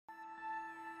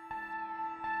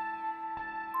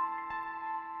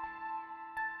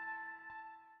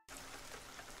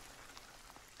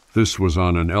This was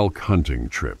on an elk hunting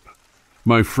trip.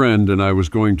 My friend and I was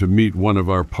going to meet one of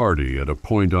our party at a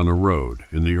point on a road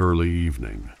in the early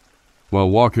evening. While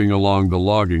walking along the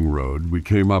logging road, we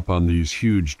came up on these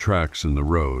huge tracks in the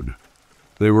road.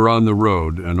 They were on the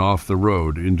road and off the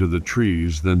road into the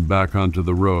trees, then back onto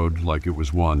the road like it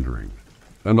was wandering.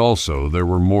 And also, there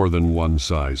were more than one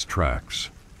size tracks.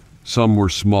 Some were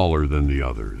smaller than the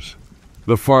others.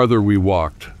 The farther we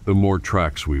walked, the more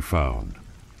tracks we found.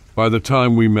 By the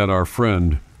time we met our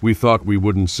friend, we thought we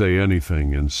wouldn't say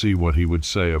anything and see what he would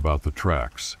say about the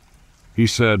tracks. He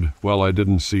said, "Well, I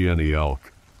didn't see any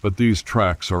elk, but these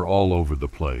tracks are all over the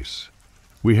place."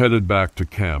 We headed back to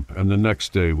camp, and the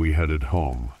next day we headed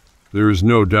home. There is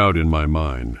no doubt in my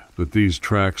mind that these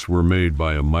tracks were made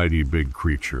by a mighty big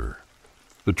creature.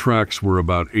 The tracks were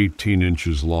about 18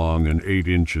 inches long and 8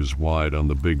 inches wide on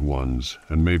the big ones,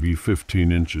 and maybe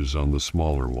 15 inches on the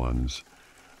smaller ones.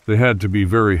 They had to be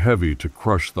very heavy to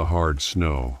crush the hard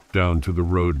snow down to the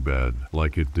roadbed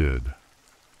like it did.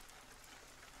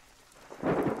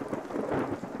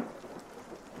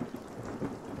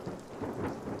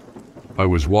 I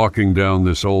was walking down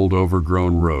this old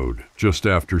overgrown road just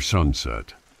after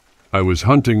sunset. I was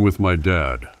hunting with my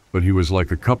dad, but he was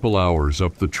like a couple hours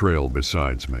up the trail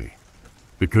besides me.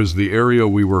 Because the area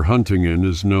we were hunting in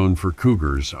is known for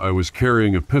cougars, I was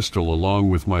carrying a pistol along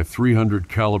with my .300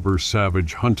 caliber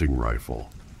Savage hunting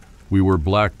rifle. We were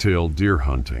black-tailed deer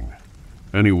hunting.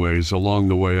 Anyways, along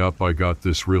the way up I got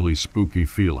this really spooky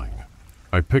feeling.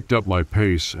 I picked up my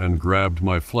pace and grabbed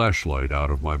my flashlight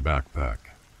out of my backpack.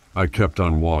 I kept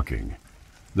on walking.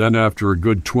 Then after a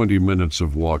good 20 minutes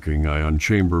of walking, I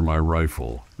unchamber my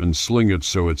rifle and sling it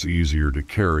so it's easier to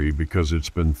carry because it's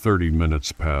been 30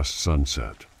 minutes past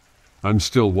sunset. I'm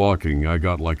still walking. I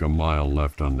got like a mile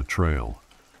left on the trail.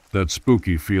 That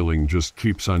spooky feeling just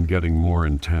keeps on getting more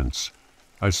intense.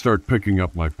 I start picking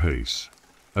up my pace.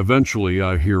 Eventually,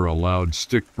 I hear a loud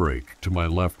stick break to my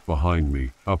left behind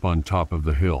me, up on top of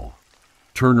the hill.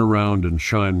 Turn around and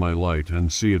shine my light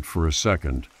and see it for a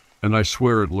second, and I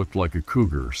swear it looked like a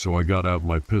cougar, so I got out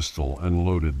my pistol and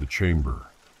loaded the chamber.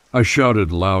 I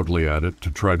shouted loudly at it to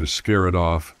try to scare it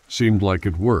off. Seemed like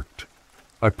it worked.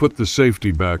 I put the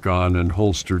safety back on and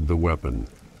holstered the weapon.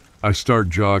 I start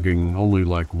jogging, only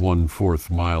like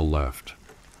 1/4 mile left.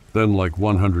 Then like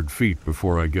 100 feet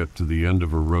before I get to the end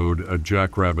of a road, a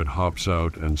jackrabbit hops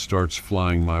out and starts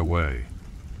flying my way.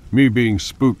 Me being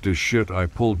spooked as shit, I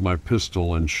pulled my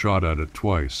pistol and shot at it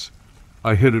twice.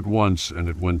 I hit it once and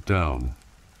it went down.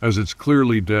 As it's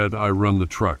clearly dead, I run the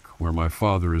truck where my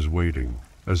father is waiting,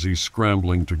 as he's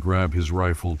scrambling to grab his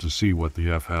rifle to see what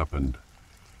the F happened.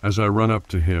 As I run up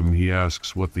to him, he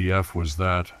asks what the F was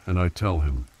that, and I tell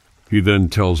him. He then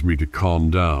tells me to calm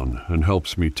down and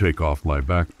helps me take off my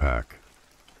backpack.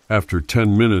 After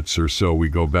 10 minutes or so, we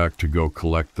go back to go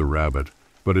collect the rabbit,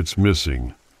 but it's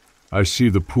missing. I see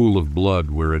the pool of blood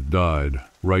where it died,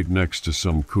 right next to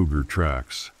some cougar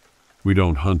tracks. We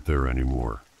don't hunt there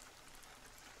anymore.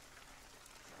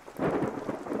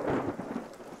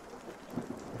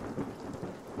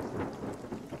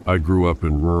 I grew up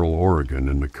in rural Oregon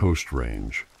in the Coast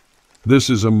Range.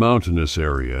 This is a mountainous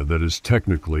area that is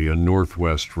technically a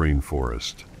northwest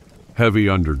rainforest. Heavy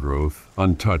undergrowth,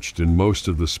 untouched in most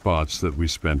of the spots that we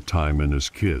spent time in as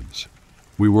kids.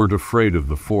 We weren't afraid of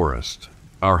the forest.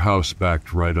 Our house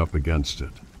backed right up against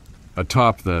it.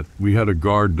 Atop that, we had a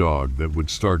guard dog that would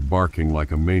start barking like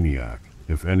a maniac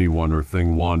if anyone or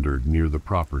thing wandered near the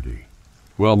property.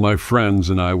 Well, my friends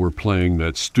and I were playing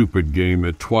that stupid game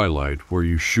at twilight where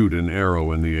you shoot an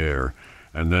arrow in the air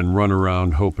and then run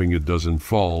around hoping it doesn't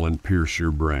fall and pierce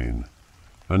your brain.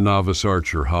 A novice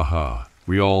archer, haha.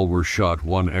 We all were shot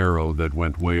one arrow that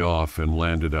went way off and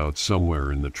landed out somewhere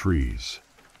in the trees.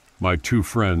 My two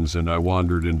friends and I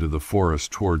wandered into the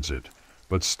forest towards it,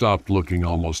 but stopped looking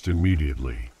almost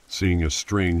immediately, seeing a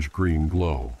strange green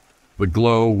glow. The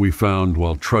glow we found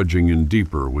while trudging in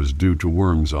deeper was due to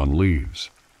worms on leaves.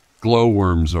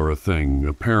 Glowworms are a thing,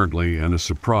 apparently, and a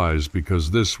surprise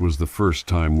because this was the first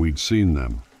time we'd seen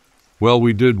them. Well,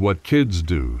 we did what kids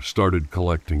do, started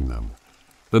collecting them.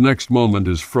 The next moment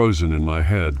is frozen in my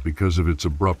head because of its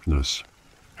abruptness.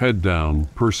 Head down,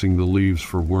 pursing the leaves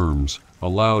for worms, a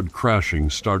loud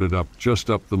crashing started up just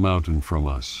up the mountain from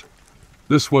us.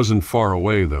 This wasn't far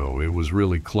away though, it was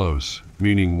really close,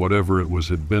 meaning whatever it was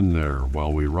had been there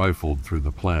while we rifled through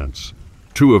the plants.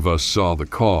 Two of us saw the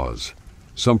cause,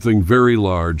 something very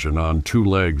large and on two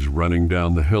legs running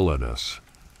down the hill at us.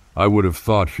 I would have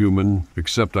thought human,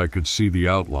 except I could see the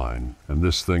outline, and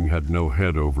this thing had no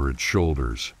head over its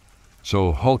shoulders.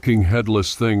 So hulking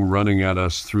headless thing running at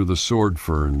us through the sword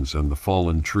ferns and the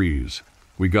fallen trees.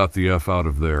 We got the F out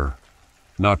of there.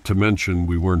 Not to mention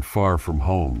we weren't far from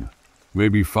home.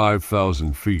 Maybe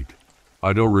 5,000 feet.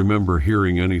 I don't remember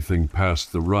hearing anything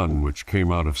past the run which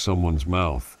came out of someone's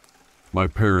mouth. My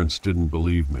parents didn't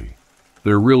believe me.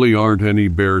 There really aren't any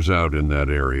bears out in that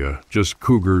area, just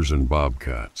cougars and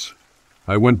bobcats.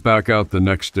 I went back out the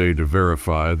next day to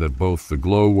verify that both the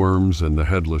glowworms and the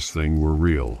headless thing were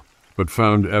real, but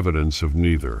found evidence of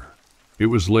neither. It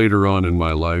was later on in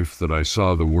my life that I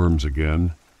saw the worms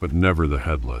again, but never the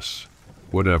headless.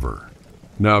 Whatever.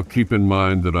 Now keep in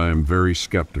mind that I am very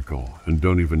skeptical and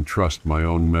don't even trust my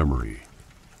own memory.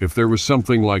 If there was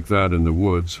something like that in the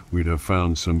woods, we'd have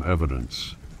found some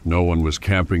evidence. No one was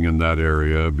camping in that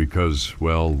area because,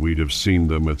 well, we'd have seen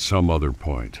them at some other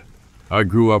point. I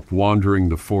grew up wandering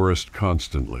the forest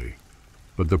constantly,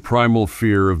 but the primal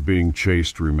fear of being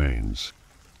chased remains.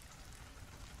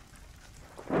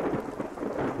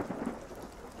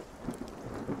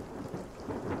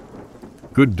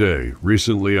 Good day.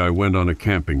 Recently I went on a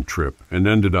camping trip and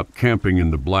ended up camping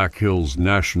in the Black Hills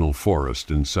National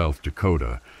Forest in South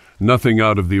Dakota. Nothing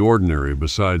out of the ordinary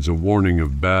besides a warning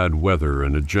of bad weather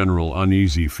and a general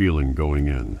uneasy feeling going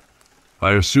in.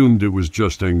 I assumed it was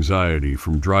just anxiety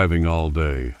from driving all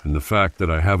day and the fact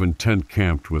that I haven't tent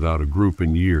camped without a group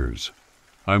in years.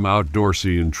 I'm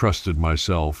outdoorsy and trusted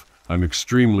myself. I'm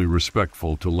extremely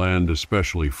respectful to land,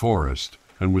 especially forest,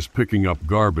 and was picking up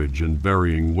garbage and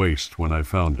burying waste when I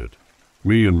found it.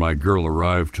 Me and my girl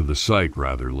arrived to the site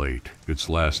rather late. It's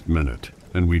last minute,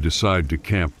 and we decide to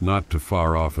camp not too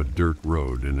far off a dirt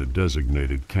road in a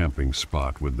designated camping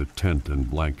spot with the tent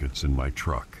and blankets in my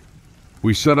truck.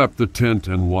 We set up the tent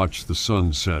and watch the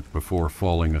sun set before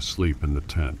falling asleep in the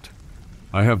tent.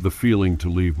 I have the feeling to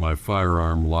leave my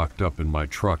firearm locked up in my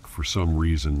truck for some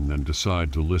reason and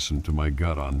decide to listen to my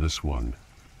gut on this one.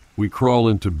 We crawl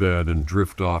into bed and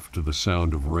drift off to the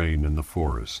sound of rain in the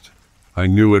forest. I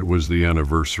knew it was the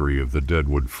anniversary of the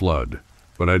Deadwood flood,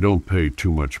 but I don't pay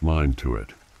too much mind to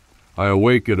it. I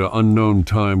awake at an unknown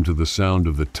time to the sound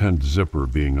of the tent zipper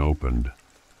being opened.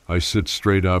 I sit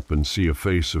straight up and see a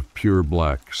face of pure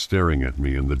black staring at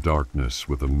me in the darkness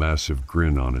with a massive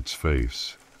grin on its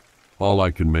face. All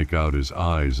I can make out is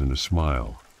eyes and a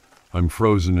smile. I'm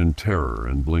frozen in terror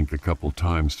and blink a couple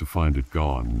times to find it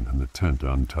gone and the tent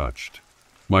untouched.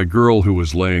 My girl who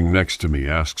was laying next to me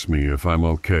asks me if I'm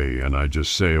okay, and I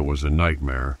just say it was a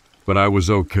nightmare, but I was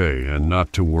okay and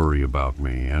not to worry about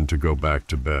me and to go back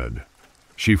to bed.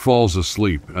 She falls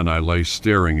asleep and I lay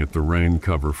staring at the rain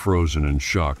cover, frozen in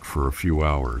shock for a few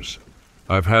hours.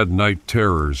 I've had night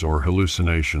terrors or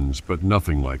hallucinations, but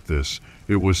nothing like this.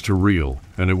 It was too real,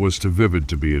 and it was too vivid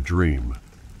to be a dream.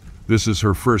 This is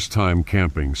her first time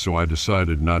camping, so I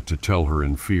decided not to tell her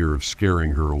in fear of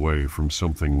scaring her away from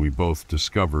something we both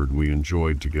discovered we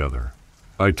enjoyed together.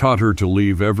 I taught her to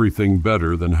leave everything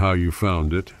better than how you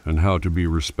found it, and how to be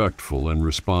respectful and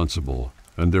responsible,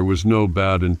 and there was no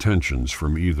bad intentions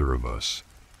from either of us.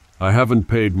 I haven't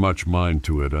paid much mind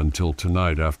to it until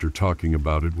tonight after talking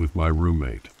about it with my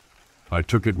roommate. I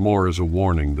took it more as a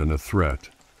warning than a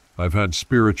threat. I've had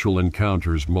spiritual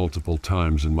encounters multiple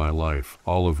times in my life,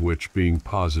 all of which being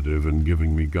positive and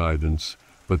giving me guidance,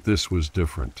 but this was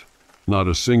different. Not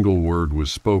a single word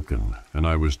was spoken, and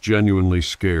I was genuinely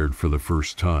scared for the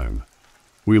first time.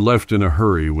 We left in a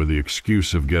hurry with the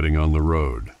excuse of getting on the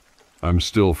road. I'm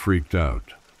still freaked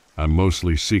out. I'm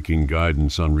mostly seeking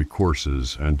guidance on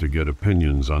recourses and to get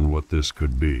opinions on what this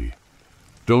could be.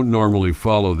 Don't normally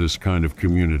follow this kind of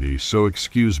community, so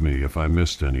excuse me if I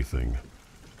missed anything.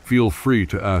 Feel free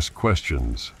to ask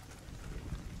questions.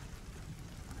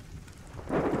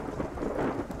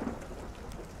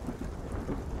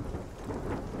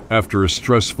 After a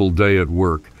stressful day at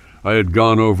work, I had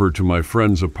gone over to my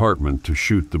friend's apartment to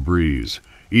shoot the breeze,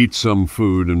 eat some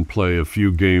food, and play a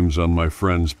few games on my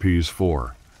friend's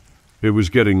PS4. It was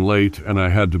getting late and I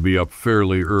had to be up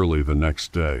fairly early the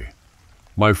next day.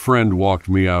 My friend walked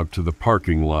me out to the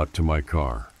parking lot to my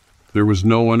car. There was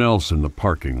no one else in the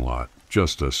parking lot,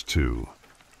 just us two.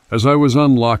 As I was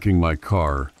unlocking my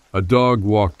car, a dog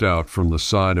walked out from the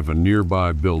side of a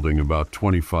nearby building about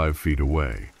 25 feet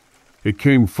away. It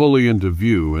came fully into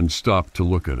view and stopped to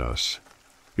look at us.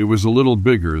 It was a little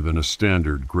bigger than a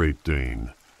standard Great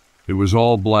Dane. It was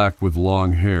all black with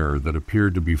long hair that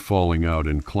appeared to be falling out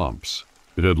in clumps.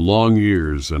 It had long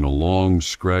ears and a long,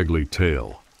 scraggly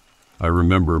tail. I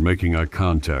remember making eye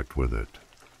contact with it.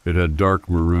 It had dark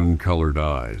maroon-colored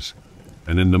eyes,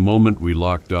 and in the moment we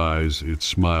locked eyes, it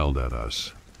smiled at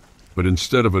us. But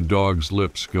instead of a dog's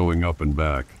lips going up and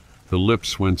back, the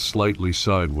lips went slightly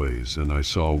sideways and I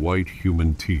saw white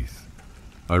human teeth.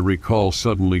 I recall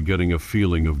suddenly getting a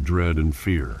feeling of dread and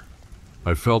fear.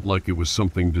 I felt like it was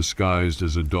something disguised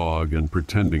as a dog and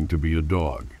pretending to be a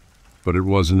dog. But it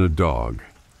wasn't a dog.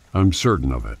 I'm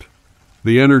certain of it.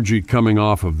 The energy coming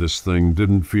off of this thing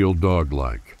didn't feel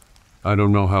dog-like. I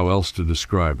don't know how else to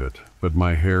describe it, but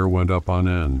my hair went up on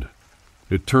end.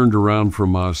 It turned around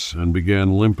from us and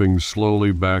began limping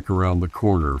slowly back around the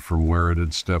corner from where it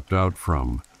had stepped out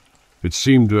from. It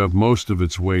seemed to have most of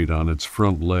its weight on its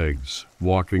front legs,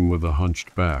 walking with a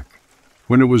hunched back.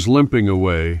 When it was limping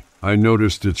away, I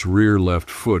noticed its rear left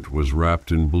foot was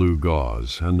wrapped in blue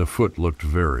gauze, and the foot looked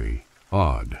very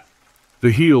odd.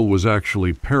 The heel was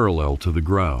actually parallel to the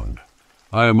ground.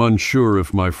 I am unsure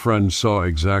if my friend saw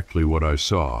exactly what I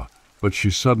saw, but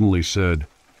she suddenly said,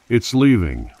 "It's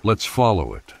leaving, let's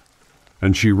follow it."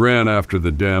 And she ran after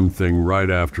the damn thing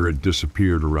right after it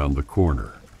disappeared around the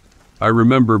corner. I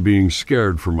remember being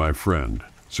scared for my friend,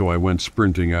 so I went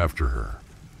sprinting after her.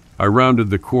 I rounded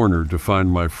the corner to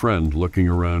find my friend looking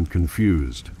around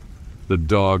confused. The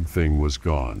dog thing was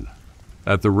gone.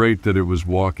 At the rate that it was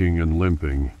walking and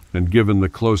limping, and given the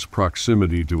close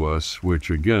proximity to us,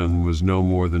 which again was no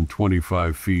more than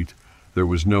 25 feet, there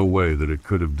was no way that it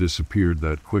could have disappeared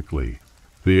that quickly.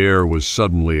 The air was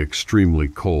suddenly extremely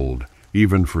cold,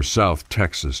 even for South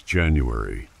Texas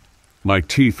January. My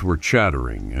teeth were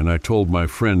chattering, and I told my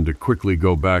friend to quickly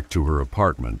go back to her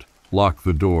apartment, lock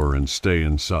the door, and stay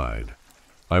inside.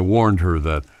 I warned her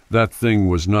that that thing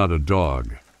was not a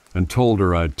dog, and told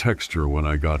her I'd text her when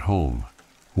I got home.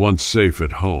 Once safe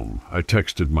at home, I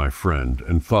texted my friend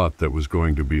and thought that was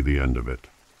going to be the end of it.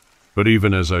 But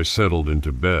even as I settled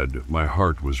into bed, my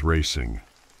heart was racing.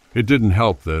 It didn't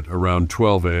help that around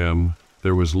 12 a.m.,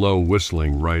 there was low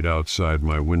whistling right outside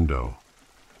my window.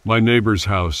 My neighbor's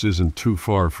house isn't too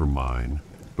far from mine,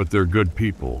 but they're good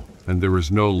people, and there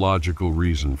is no logical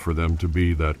reason for them to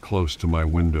be that close to my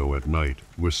window at night,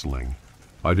 whistling.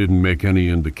 I didn't make any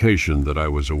indication that I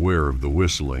was aware of the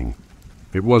whistling.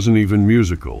 It wasn't even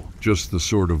musical, just the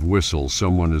sort of whistle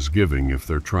someone is giving if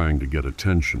they're trying to get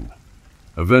attention.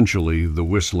 Eventually, the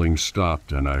whistling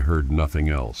stopped and I heard nothing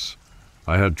else.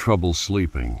 I had trouble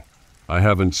sleeping. I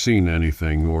haven't seen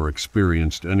anything or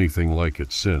experienced anything like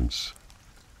it since.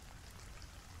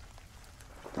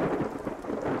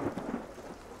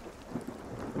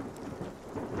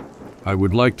 I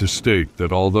would like to state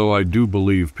that although I do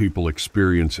believe people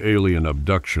experience alien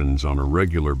abductions on a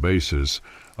regular basis,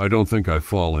 I don't think I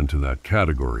fall into that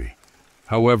category.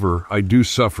 However, I do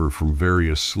suffer from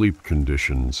various sleep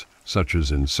conditions, such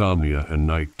as insomnia and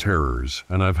night terrors,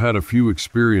 and I've had a few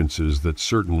experiences that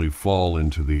certainly fall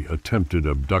into the attempted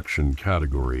abduction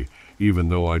category, even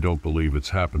though I don't believe it's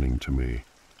happening to me.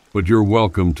 But you're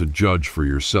welcome to judge for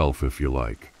yourself if you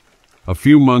like. A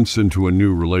few months into a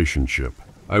new relationship,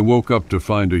 I woke up to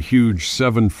find a huge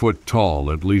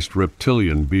 7-foot-tall, at least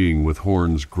reptilian being with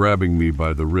horns grabbing me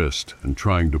by the wrist and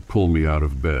trying to pull me out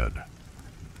of bed.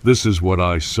 This is what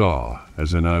I saw,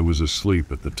 as in I was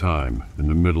asleep at the time, in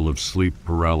the middle of sleep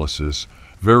paralysis,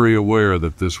 very aware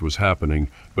that this was happening,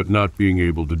 but not being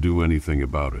able to do anything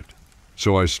about it.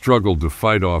 So I struggled to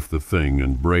fight off the thing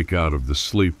and break out of the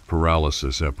sleep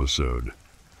paralysis episode.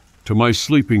 To my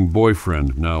sleeping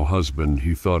boyfriend, now husband,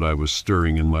 he thought I was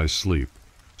stirring in my sleep.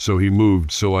 So he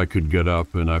moved so I could get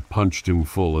up and I punched him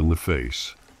full in the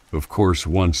face. Of course,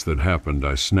 once that happened,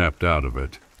 I snapped out of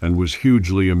it and was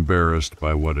hugely embarrassed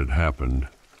by what had happened,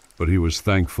 but he was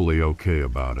thankfully okay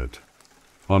about it.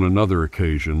 On another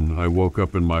occasion, I woke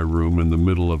up in my room in the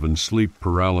middle of a sleep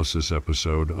paralysis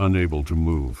episode, unable to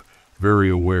move, very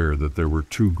aware that there were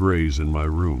 2 grays in my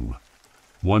room.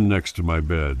 One next to my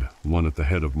bed, one at the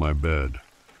head of my bed.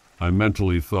 I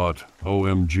mentally thought,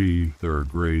 OMG, there are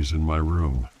grays in my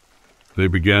room. They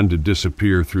began to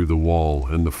disappear through the wall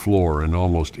and the floor, and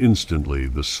almost instantly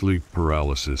the sleep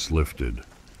paralysis lifted.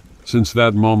 Since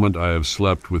that moment, I have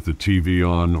slept with the TV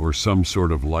on or some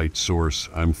sort of light source.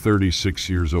 I'm 36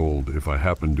 years old if I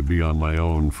happen to be on my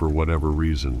own for whatever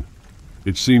reason.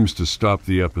 It seems to stop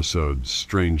the episodes,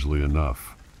 strangely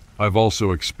enough. I've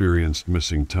also experienced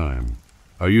missing time.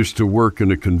 I used to work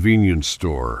in a convenience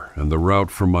store, and the route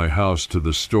from my house to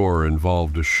the store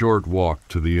involved a short walk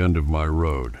to the end of my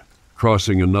road,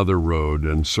 crossing another road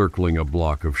and circling a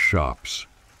block of shops.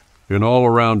 In all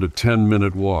around a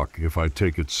 10-minute walk if I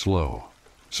take it slow.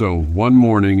 So one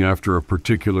morning after a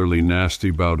particularly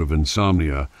nasty bout of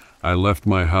insomnia, I left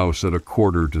my house at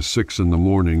 5:45 in the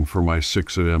morning for my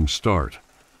 6 a.m. start.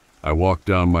 I walk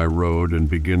down my road and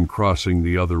begin crossing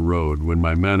the other road when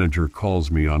my manager calls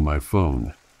me on my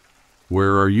phone.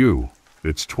 "Where are you?"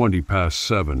 "It's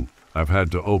 7:20. I've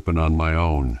had to open on my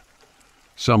own."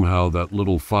 Somehow that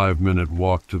little 5-minute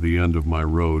walk to the end of my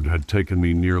road had taken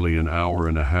me nearly an hour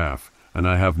and a half, and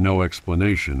I have no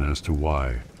explanation as to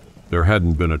why. There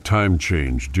hadn't been a time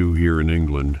change due here in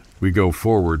England. We go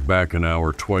forward back an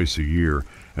hour twice a year,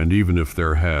 and even if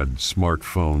there had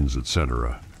smartphones,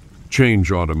 etc.,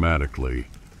 change automatically.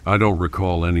 I don't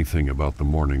recall anything about the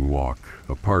morning walk,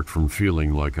 apart from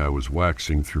feeling like I was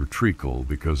waxing through treacle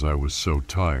because I was so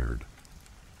tired.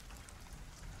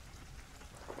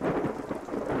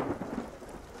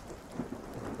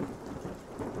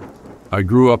 I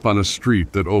grew up on a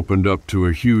street that opened up to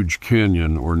a huge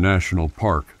canyon or national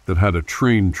park that had a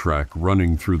train track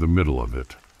running through the middle of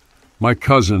it. My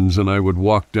cousins and I would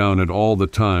walk down it all the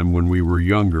time when we were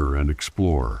younger and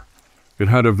explore. It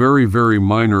had a very, very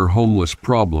minor homeless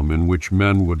problem in which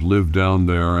men would live down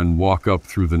there and walk up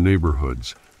through the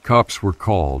neighborhoods. Cops were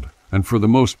called, and for the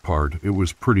most part, it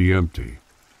was pretty empty.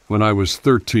 When I was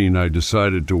 13, I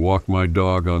decided to walk my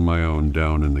dog on my own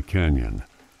down in the canyon.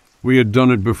 We had done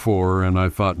it before, and I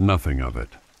thought nothing of it.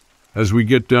 As we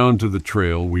get down to the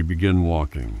trail, we begin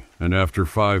walking, and after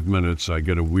 5 minutes, I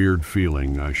get a weird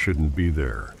feeling I shouldn't be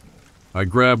there. I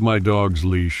grab my dog's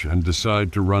leash and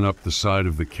decide to run up the side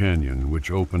of the canyon, which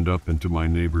opened up into my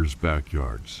neighbor's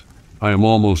backyards. I am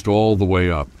almost all the way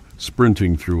up,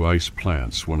 sprinting through ice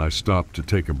plants, when I stop to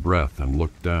take a breath and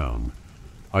look down.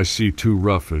 I see two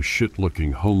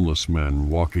rough-as-shit-looking homeless men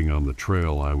walking on the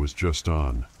trail I was just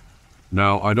on.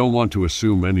 Now, I don't want to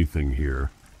assume anything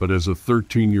here, but as a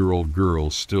 13-year-old girl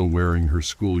still wearing her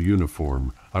school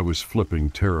uniform, I was flipping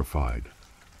terrified.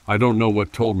 I don't know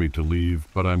what told me to leave,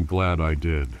 but I'm glad I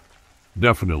did.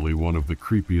 Definitely one of the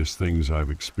creepiest things I've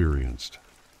experienced.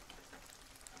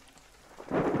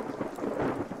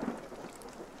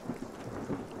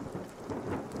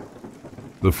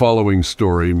 The following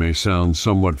story may sound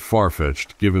somewhat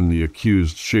far-fetched given the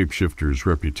accused shapeshifter's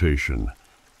reputation,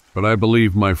 but I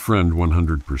believe my friend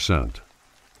 100%.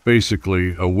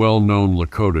 Basically, a well-known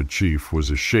Lakota chief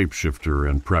was a shapeshifter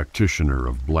and practitioner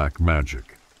of black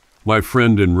magic. My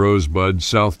friend in Rosebud,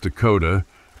 South Dakota,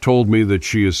 told me that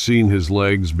she has seen his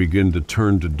legs begin to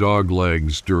turn to dog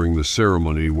legs during the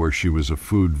ceremony where she was a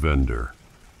food vendor.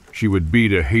 She would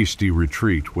beat a hasty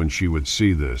retreat when she would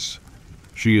see this.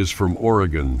 She is from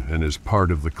Oregon and is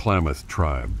part of the Klamath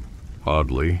tribe.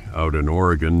 Oddly, out in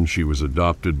Oregon, she was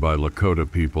adopted by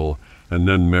Lakota people and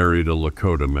then married a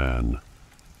Lakota man.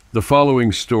 The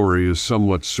following story is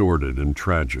somewhat sordid and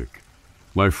tragic.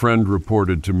 My friend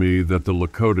reported to me that the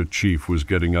Lakota chief was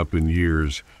getting up in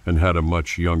years and had a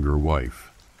much younger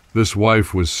wife. This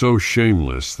wife was so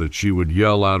shameless that she would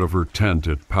yell out of her tent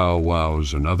at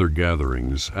powwows and other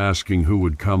gatherings, asking who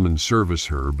would come and service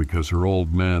her because her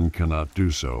old man cannot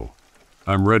do so.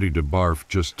 I'm ready to barf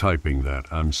just typing that,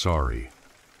 I'm sorry.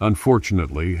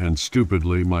 Unfortunately and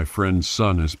stupidly, my friend's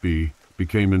son, SB,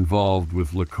 became involved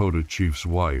with Lakota chief's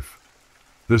wife.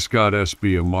 This got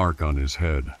SB a mark on his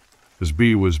head.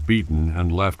 SB was beaten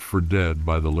and left for dead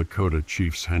by the Lakota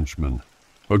chief's henchmen.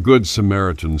 A good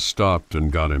Samaritan stopped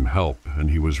and got him help, and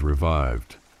he was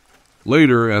revived.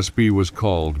 Later, SB was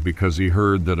called because he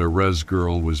heard that a res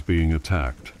girl was being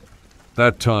attacked.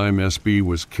 That time, SB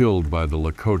was killed by the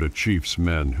Lakota chief's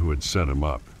men who had set him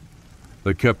up.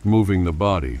 They kept moving the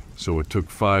body, so it took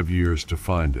 5 years to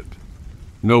find it.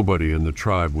 Nobody in the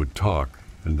tribe would talk,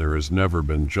 and there has never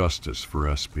been justice for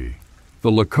SB. The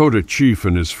Lakota chief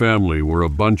and his family were a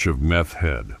bunch of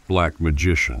meth-head, black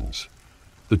magicians.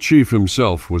 The chief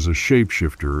himself was a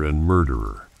shapeshifter and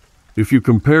murderer. If you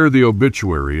compare the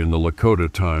obituary in the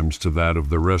Lakota Times to that of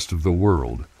the rest of the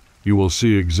world, you will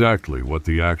see exactly what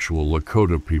the actual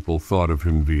Lakota people thought of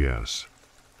him vs.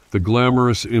 the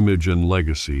glamorous image and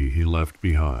legacy he left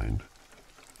behind.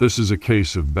 This is a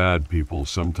case of bad people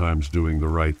sometimes doing the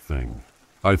right thing.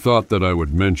 I thought that I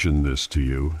would mention this to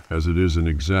you, as it is an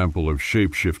example of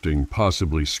shapeshifting,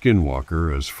 possibly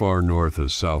skinwalker, as far north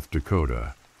as South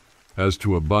Dakota. As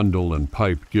to a bundle and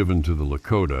pipe given to the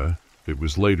Lakota, it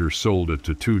was later sold it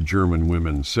to 2 German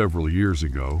women several years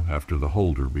ago after the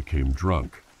holder became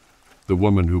drunk. The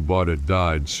woman who bought it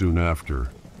died soon after.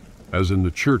 As in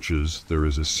the churches, there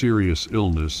is a serious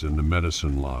illness in the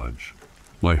medicine lodge.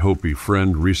 My Hopi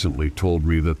friend recently told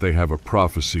me that they have a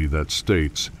prophecy that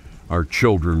states, "Our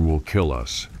children will kill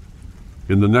us."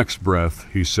 In the next breath,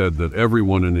 he said that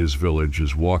everyone in his village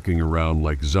is walking around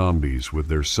like zombies with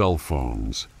their cell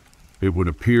phones. It would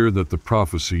appear that the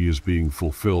prophecy is being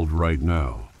fulfilled right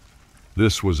now.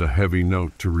 This was a heavy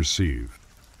note to receive.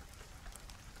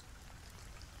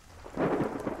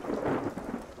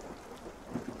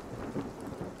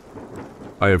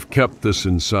 I have kept this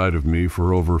inside of me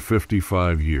for over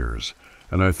 55 years,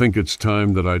 and I think it's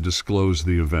time that I disclose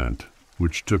the event,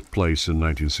 which took place in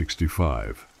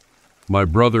 1965. My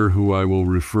brother, who I will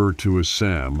refer to as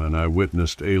Sam, and I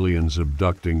witnessed aliens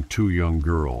abducting 2 young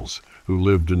girls who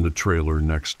lived in the trailer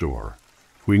next door.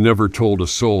 We never told a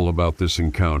soul about this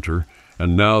encounter,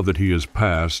 and now that he has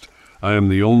passed, I am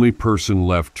the only person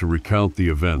left to recount the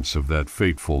events of that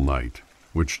fateful night,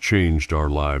 which changed our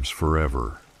lives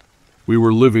forever. We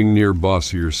were living near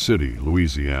Bossier City,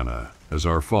 Louisiana, as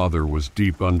our father was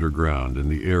deep underground in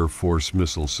the Air Force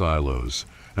missile silos,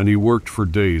 and he worked for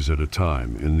days at a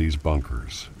time in these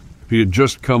bunkers. He had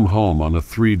just come home on a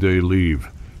 3-day leave,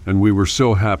 and we were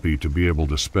so happy to be able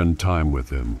to spend time with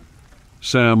him.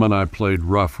 Sam and I played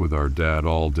rough with our dad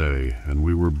all day, and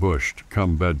we were bushed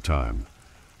come bedtime.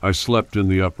 I slept in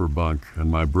the upper bunk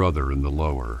and my brother in the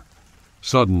lower.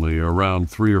 Suddenly, around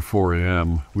 3 or 4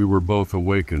 a.m., we were both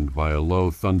awakened by a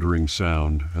low thundering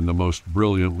sound and the most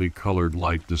brilliantly colored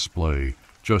light display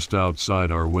just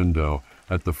outside our window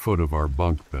at the foot of our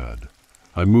bunk bed.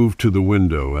 I moved to the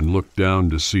window and looked down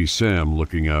to see Sam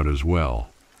looking out as well.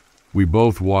 We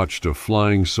both watched a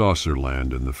flying saucer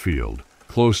land in the field,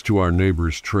 close to our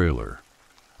neighbor's trailer.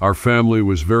 Our family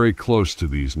was very close to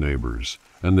these neighbors,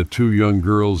 and the 2 young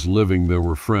girls living there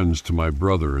were friends to my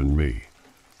brother and me.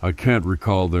 I can't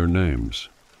recall their names,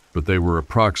 but they were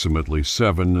approximately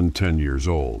 7 and 10 years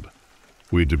old.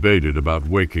 We debated about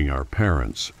waking our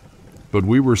parents, but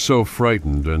we were so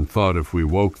frightened and thought if we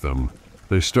woke them,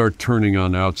 they start turning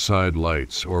on outside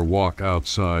lights or walk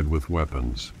outside with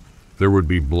weapons. There would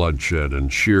be bloodshed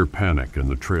and sheer panic in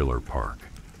the trailer park.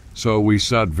 So we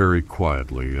sat very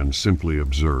quietly and simply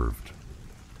observed.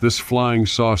 This flying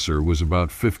saucer was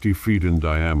about 50 feet in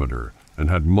diameter and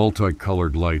had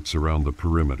multicolored lights around the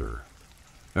perimeter.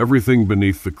 Everything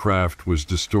beneath the craft was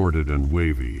distorted and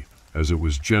wavy as it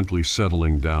was gently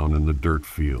settling down in the dirt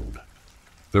field.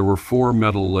 There were 4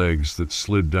 metal legs that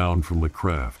slid down from the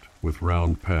craft, with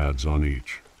round pads on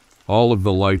each. All of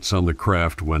the lights on the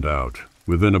craft went out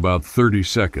within about 30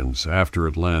 seconds after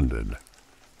it landed,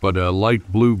 but a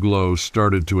light blue glow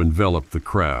started to envelop the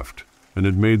craft, and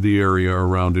it made the area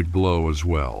around it glow as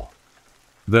well.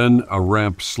 Then a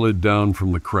ramp slid down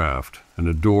from the craft, and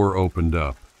a door opened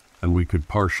up, and we could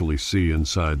partially see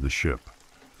inside the ship.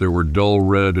 There were dull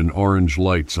red and orange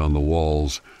lights on the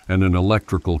walls, and an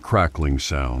electrical crackling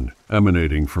sound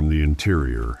emanating from the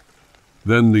interior.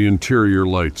 Then the interior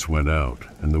lights went out,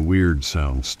 and the weird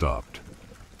sound stopped.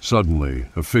 Suddenly,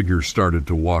 a figure started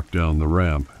to walk down the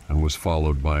ramp and was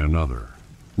followed by another.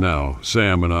 Now,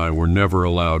 Sam and I were never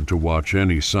allowed to watch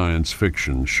any science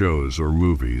fiction shows or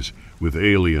movies with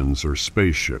aliens or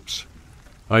spaceships.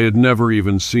 I had never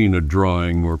even seen a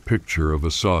drawing or picture of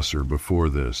a saucer before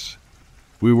this.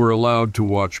 We were allowed to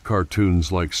watch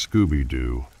cartoons like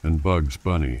Scooby-Doo and Bugs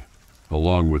Bunny,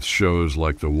 along with shows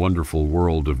like The Wonderful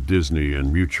World of Disney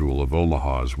and Mutual of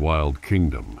Omaha's Wild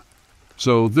Kingdom.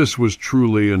 So this was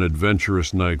truly an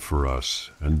adventurous night for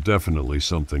us, and definitely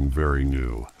something very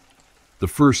new. The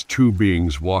first 2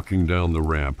 beings walking down the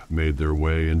ramp made their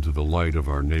way into the light of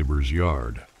our neighbor's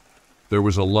yard. There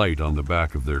was a light on the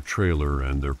back of their trailer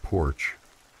and their porch.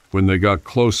 When they got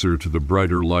closer to the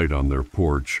brighter light on their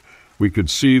porch, we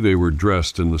could see they were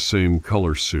dressed in the same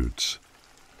color suits.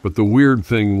 But the weird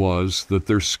thing was that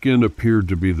their skin appeared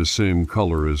to be the same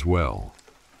color as well.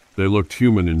 They looked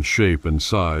human in shape and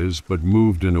size, but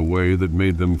moved in a way that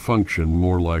made them function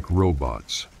more like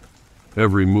robots.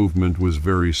 Every movement was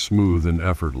very smooth and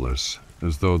effortless,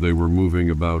 as though they were moving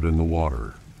about in the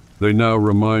water. They now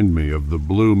remind me of the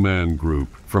Blue Man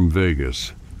Group from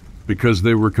Vegas, because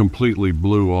they were completely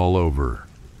blue all over.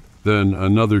 Then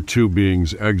another 2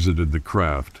 beings exited the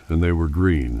craft, and they were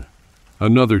green.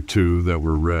 Another 2 that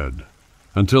were red,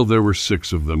 until there were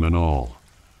 6 of them in all.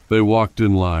 They walked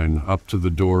in line up to the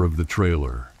door of the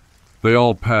trailer. They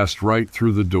all passed right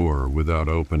through the door without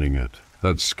opening it.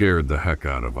 That scared the heck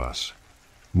out of us,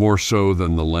 more so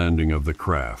than the landing of the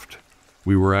craft.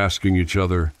 We were asking each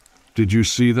other, "Did you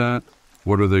see that?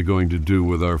 What are they going to do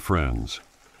with our friends?"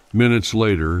 Minutes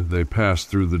later, they passed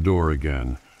through the door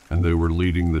again, and they were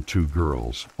leading the 2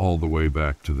 girls all the way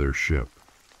back to their ship.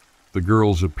 The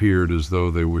girls appeared as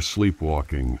though they were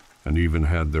sleepwalking and even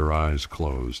had their eyes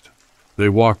closed. They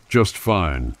walked just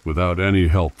fine, without any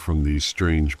help from these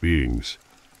strange beings.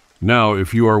 Now,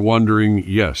 if you are wondering,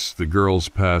 yes, the girls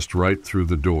passed right through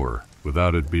the door,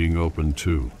 without it being opened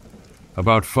too.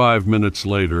 About 5 minutes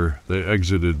later, they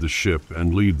exited the ship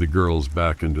and lead the girls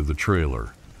back into the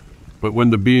trailer. But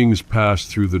when the beings passed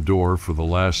through the door for the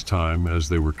last time as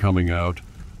they were coming out,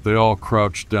 they all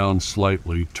crouched down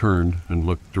slightly, turned, and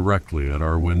looked directly at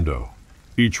our window.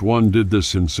 Each one did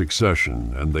this in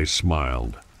succession, and they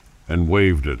smiled and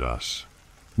waved at us.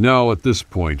 Now, at this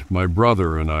point, my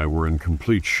brother and I were in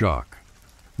complete shock.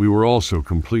 We were also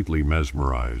completely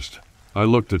mesmerized. I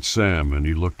looked at Sam and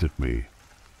he looked at me,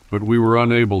 but we were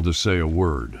unable to say a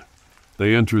word.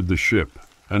 They entered the ship,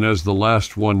 and as the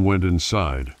last one went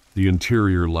inside, the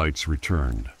interior lights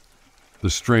returned. The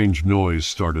strange noise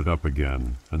started up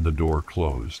again, and the door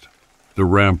closed. The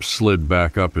ramp slid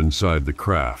back up inside the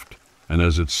craft, and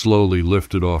as it slowly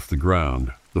lifted off the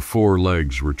ground, the 4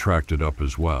 legs retracted up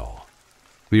as well.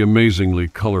 The amazingly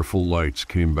colorful lights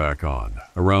came back on,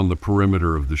 around the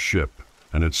perimeter of the ship,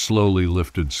 and it slowly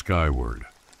lifted skyward,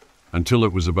 until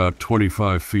it was about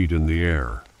 25 feet in the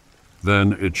air.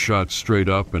 Then it shot straight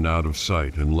up and out of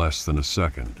sight in less than a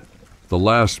second. The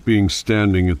last being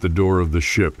standing at the door of the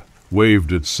ship,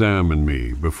 waved at Sam and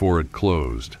me before it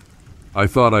closed. I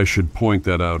thought I should point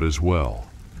that out as well,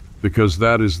 because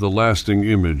that is the lasting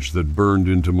image that burned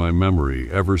into my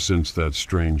memory ever since that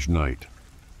strange night.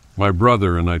 My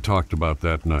brother and I talked about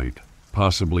that night,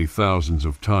 possibly thousands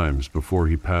of times before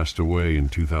he passed away in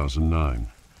 2009,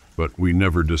 but we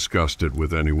never discussed it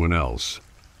with anyone else.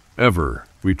 Ever.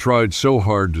 We tried so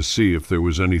hard to see if there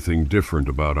was anything different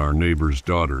about our neighbor's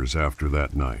daughters after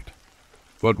that night.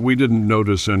 But we didn't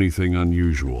notice anything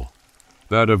unusual.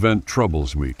 That event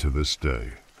troubles me to this day,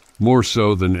 more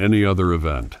so than any other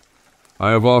event.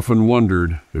 I have often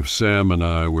wondered if Sam and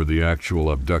I were the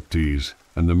actual abductees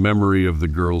and the memory of the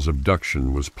girl's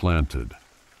abduction was planted.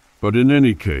 But in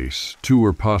any case, 2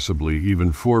 or possibly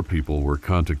even 4 people were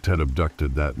contacted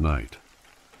abducted that night.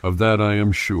 Of that I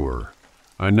am sure.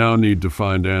 I now need to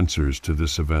find answers to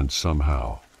this event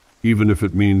somehow, even if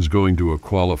it means going to a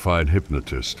qualified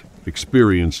hypnotist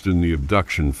experienced in the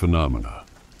abduction phenomena.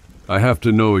 I have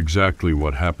to know exactly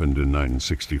what happened in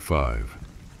 1965.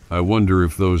 I wonder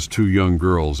if those 2 young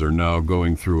girls are now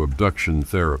going through abduction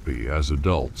therapy as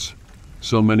adults.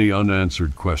 So many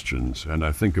unanswered questions, and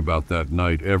I think about that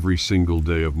night every single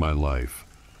day of my life.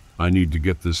 I need to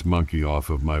get this monkey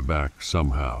off of my back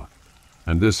somehow,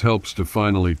 and this helps to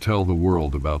finally tell the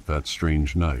world about that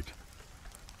strange night.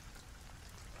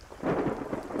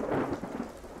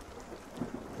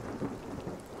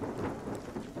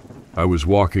 I was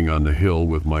walking on the hill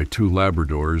with my 2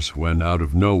 Labradors when, out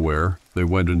of nowhere, they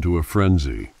went into a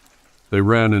frenzy. They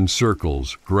ran in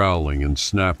circles, growling and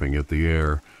snapping at the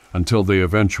air, until they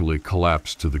eventually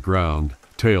collapsed to the ground,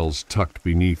 tails tucked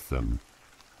beneath them.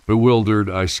 Bewildered,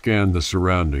 I scanned the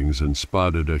surroundings and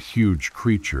spotted a huge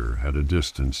creature at a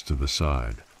distance to the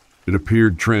side. It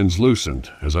appeared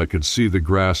translucent, as I could see the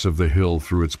grass of the hill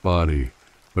through its body,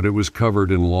 but it was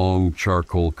covered in long,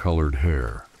 charcoal-colored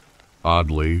hair.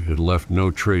 Oddly, it left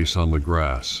no trace on the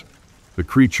grass. The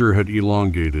creature had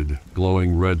elongated,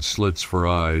 glowing red slits for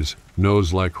eyes,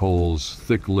 nose like holes,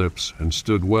 thick lips, and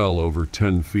stood well over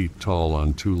 10 feet tall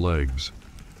on 2 legs.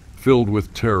 Filled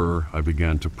with terror, I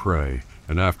began to pray,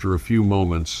 and after a few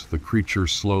moments, the creature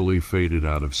slowly faded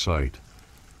out of sight.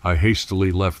 I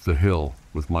hastily left the hill,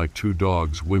 with my 2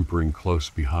 dogs whimpering close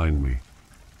behind me.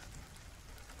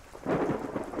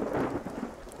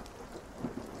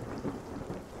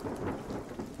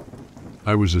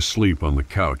 I was asleep on the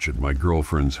couch at my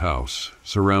girlfriend's house,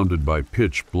 surrounded by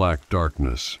pitch-black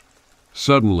darkness.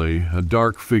 Suddenly, a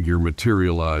dark figure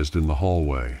materialized in the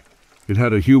hallway. It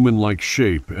had a human-like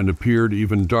shape and appeared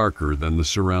even darker than the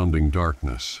surrounding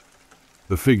darkness.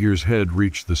 The figure's head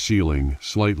reached the ceiling,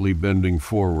 slightly bending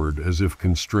forward as if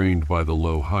constrained by the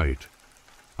low height.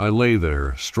 I lay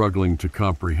there, struggling to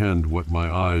comprehend what my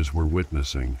eyes were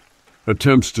witnessing.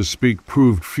 Attempts to speak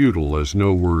proved futile as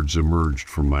no words emerged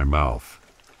from my mouth.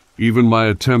 Even my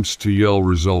attempts to yell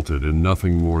resulted in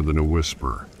nothing more than a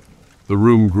whisper. The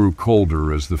room grew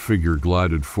colder as the figure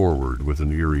glided forward with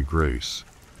an eerie grace.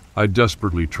 I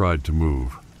desperately tried to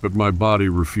move, but my body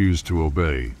refused to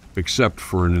obey, except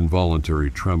for an involuntary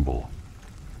tremble.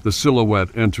 The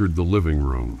silhouette entered the living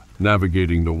room,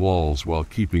 navigating the walls while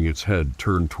keeping its head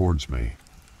turned towards me.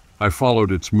 I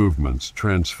followed its movements,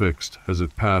 transfixed, as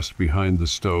it passed behind the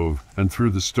stove and through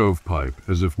the stovepipe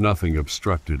as if nothing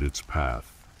obstructed its path.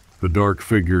 The dark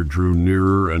figure drew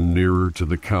nearer and nearer to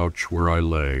the couch where I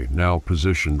lay, now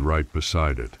positioned right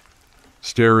beside it.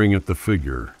 Staring at the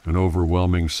figure, an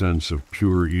overwhelming sense of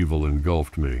pure evil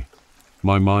engulfed me.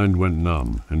 My mind went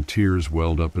numb, and tears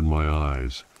welled up in my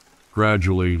eyes.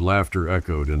 Gradually, laughter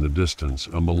echoed in the distance,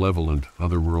 a malevolent,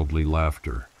 otherworldly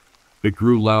laughter. It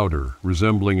grew louder,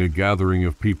 resembling a gathering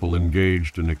of people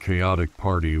engaged in a chaotic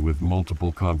party with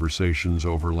multiple conversations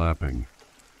overlapping.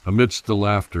 Amidst the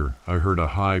laughter, I heard a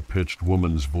high-pitched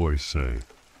woman's voice say,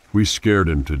 "We scared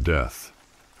him to death."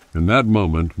 In that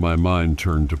moment, my mind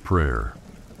turned to prayer.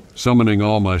 Summoning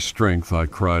all my strength, I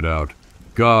cried out,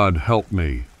 "God, help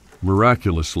me!"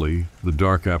 Miraculously, the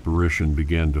dark apparition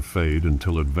began to fade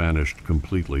until it vanished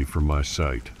completely from my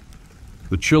sight.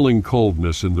 The chilling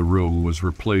coldness in the room was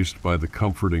replaced by the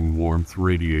comforting warmth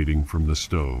radiating from the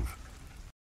stove.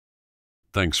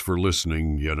 Thanks for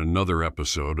listening yet another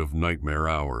episode of Nightmare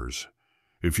Hours.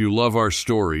 If you love our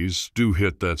stories, do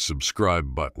hit that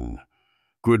subscribe button.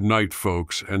 Good night,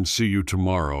 folks, and see you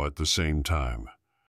tomorrow at the same time.